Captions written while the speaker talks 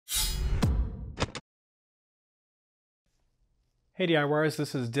Hey DIYers,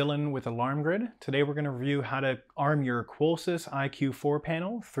 this is Dylan with Alarm Grid. Today we're going to review how to arm your Qolsys IQ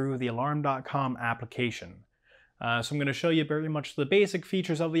panel through the alarm.com application. So I'm going to show you very much the basic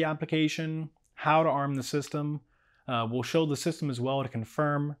features of the application, how to arm the system. We'll show the system as well to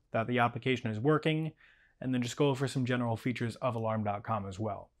confirm that the application is working, and then just go over some general features of alarm.com as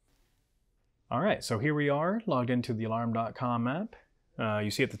well. Alright, so here we are logged into the alarm.com app.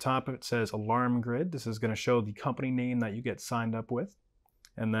 You see at the top it says Alarm Grid. This is going to show the company name that you get signed up with.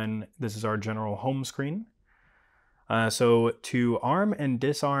 And then this is our general home screen. So to arm and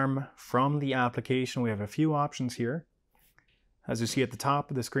disarm from the application, we have a few options here. As you see at the top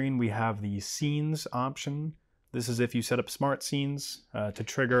of the screen, we have the scenes option. This is if you set up smart scenes to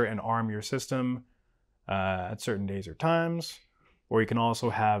trigger and arm your system at certain days or times. Or you can also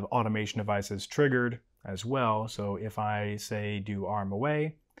have automation devices triggered as well. So if I say do arm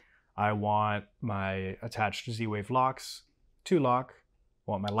away, I want my attached Z-Wave locks to lock,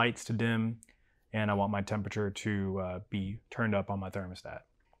 I want my lights to dim, and I want my temperature to be turned up on my thermostat.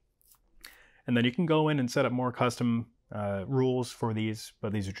 And then you can go in and set up more custom rules for these,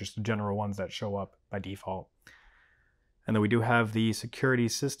 but these are just the general ones that show up by default. And then we do have the security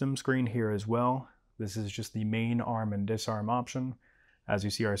system screen here as well. This is just the main arm and disarm option. As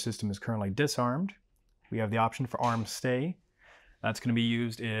you see, our system is currently disarmed. We have the option for arm stay. That's going to be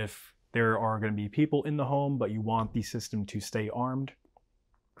used if there are going to be people in the home, but you want the system to stay armed.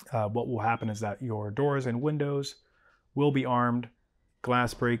 What will happen is that your doors and windows will be armed,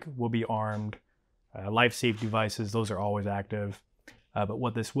 glass break will be armed, life safety devices, those are always active. But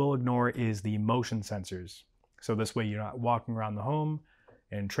what this will ignore is the motion sensors. So this way you're not walking around the home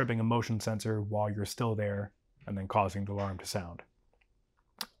and tripping a motion sensor while you're still there and then causing the alarm to sound.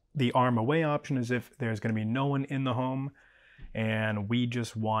 The arm away option is if there's going to be no one in the home and we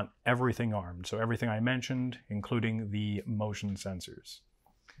just want everything armed. So everything I mentioned, including the motion sensors.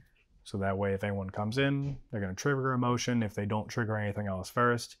 So that way if anyone comes in, they're going to trigger a motion if they don't trigger anything else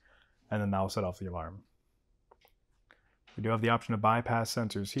first, and then that'll set off the alarm. We do have the option to bypass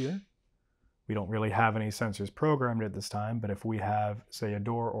sensors here. We don't really have any sensors programmed at this time, but if we have, say, a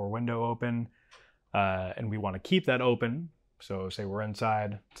door or window open and we want to keep that open, so say we're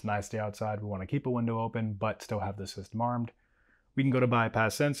inside, it's a nice day outside, we want to keep a window open but still have the system armed, we can go to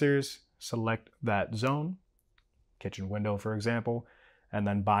bypass sensors, select that zone, kitchen window for example, and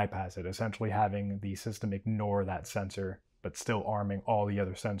then bypass it, essentially having the system ignore that sensor but still arming all the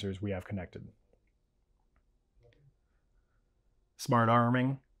other sensors we have connected. Smart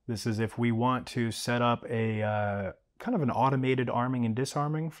arming, this is if we want to set up a kind of an automated arming and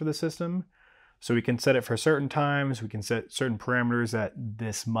disarming for the system. So we can set it for certain times, we can set certain parameters that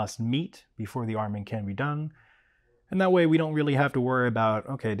this must meet before the arming can be done. And that way we don't really have to worry about,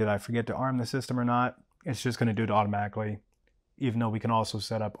 okay, did I forget to arm the system or not? It's just going to do it automatically, even though we can also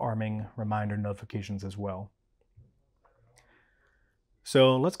set up arming reminder notifications as well.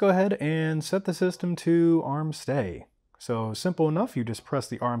 So let's go ahead and set the system to arm stay. So simple enough, you just press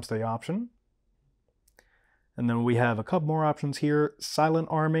the arm stay option. And then we have a couple more options here. Silent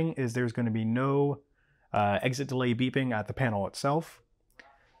arming is there's going to be no exit delay beeping at the panel itself.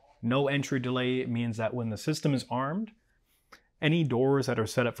 No entry delay means that when the system is armed, any doors that are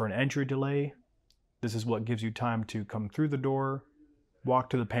set up for an entry delay, this is what gives you time to come through the door, walk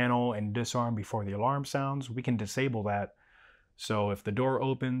to the panel, and disarm before the alarm sounds. We can disable that. So if the door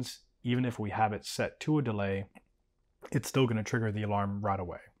opens, even if we have it set to a delay, it's still going to trigger the alarm right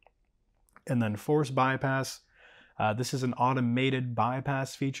away. And then force bypass, this is an automated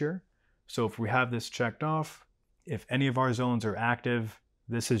bypass feature. So if we have this checked off, if any of our zones are active,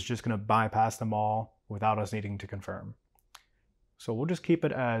 this is just going to bypass them all without us needing to confirm. So we'll just keep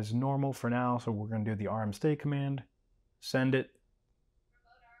it as normal for now. So we're going to do the arm stay command, send it,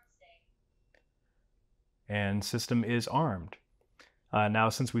 and system is armed. Now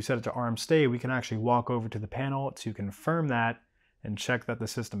since we set it to arm stay, we can actually walk over to the panel to confirm that and check that the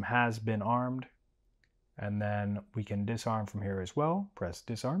system has been armed. And then we can disarm from here as well. Press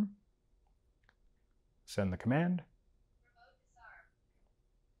disarm. Send the command.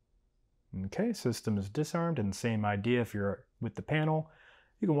 Okay, system is disarmed, and same idea if you're with the panel.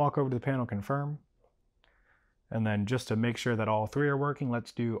 You can walk over to the panel, confirm. And then just to make sure that all three are working,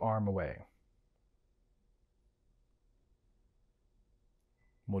 let's do arm away.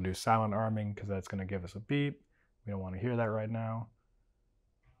 We'll do silent arming because that's going to give us a beep. We don't want to hear that right now.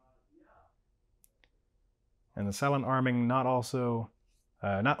 And the silent arming not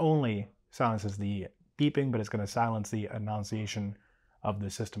only silences the beeping, but it's going to silence the annunciation of the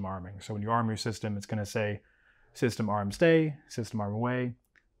system arming. So when you arm your system, it's going to say system arm stay, system arm away.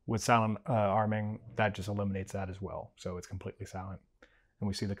 With silent arming, that just eliminates that as well. So it's completely silent. And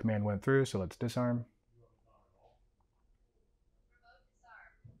we see the command went through, so let's disarm.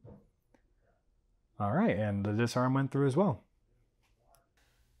 All right, and the disarm went through as well.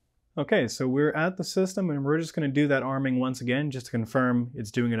 Okay, so we're at the system and we're just going to do that arming once again just to confirm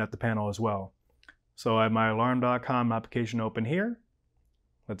it's doing it at the panel as well. So I have my alarm.com application open here.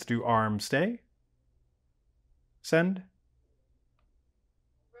 Let's do arm stay. Send.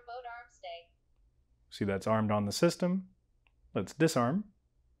 Remote arm stay. See, that's armed on the system. Let's disarm.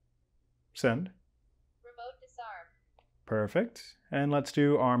 Send. Remote disarm. Perfect. And let's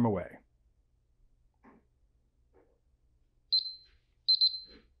do arm away.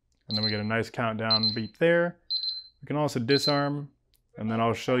 And then we get a nice countdown beep there. We can also disarm, and then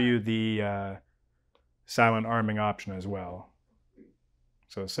I'll show you the silent arming option as well.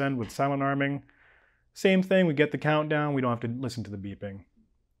 So send with silent arming. Same thing, we get the countdown, we don't have to listen to the beeping.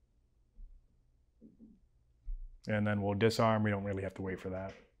 And then we'll disarm, we don't really have to wait for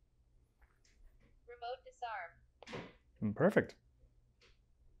that. Remote disarm. Perfect.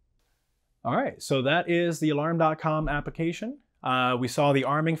 All right, so that is the alarm.com application. We saw the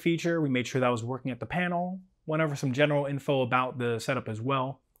arming feature. We made sure that was working at the panel. Went over some general info about the setup as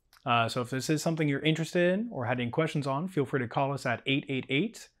well. So if this is something you're interested in or had any questions on, feel free to call us at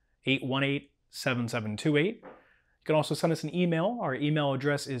 888-818-7728. You can also send us an email. Our email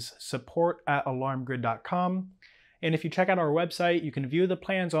address is support@alarmgrid.com. And if you check out our website, you can view the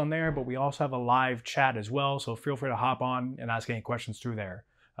plans on there, but we also have a live chat as well. So feel free to hop on and ask any questions through there.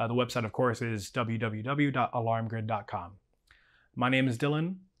 The website, of course, is www.alarmgrid.com. My name is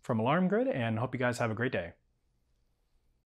Dylan from Alarm Grid, and hope you guys have a great day.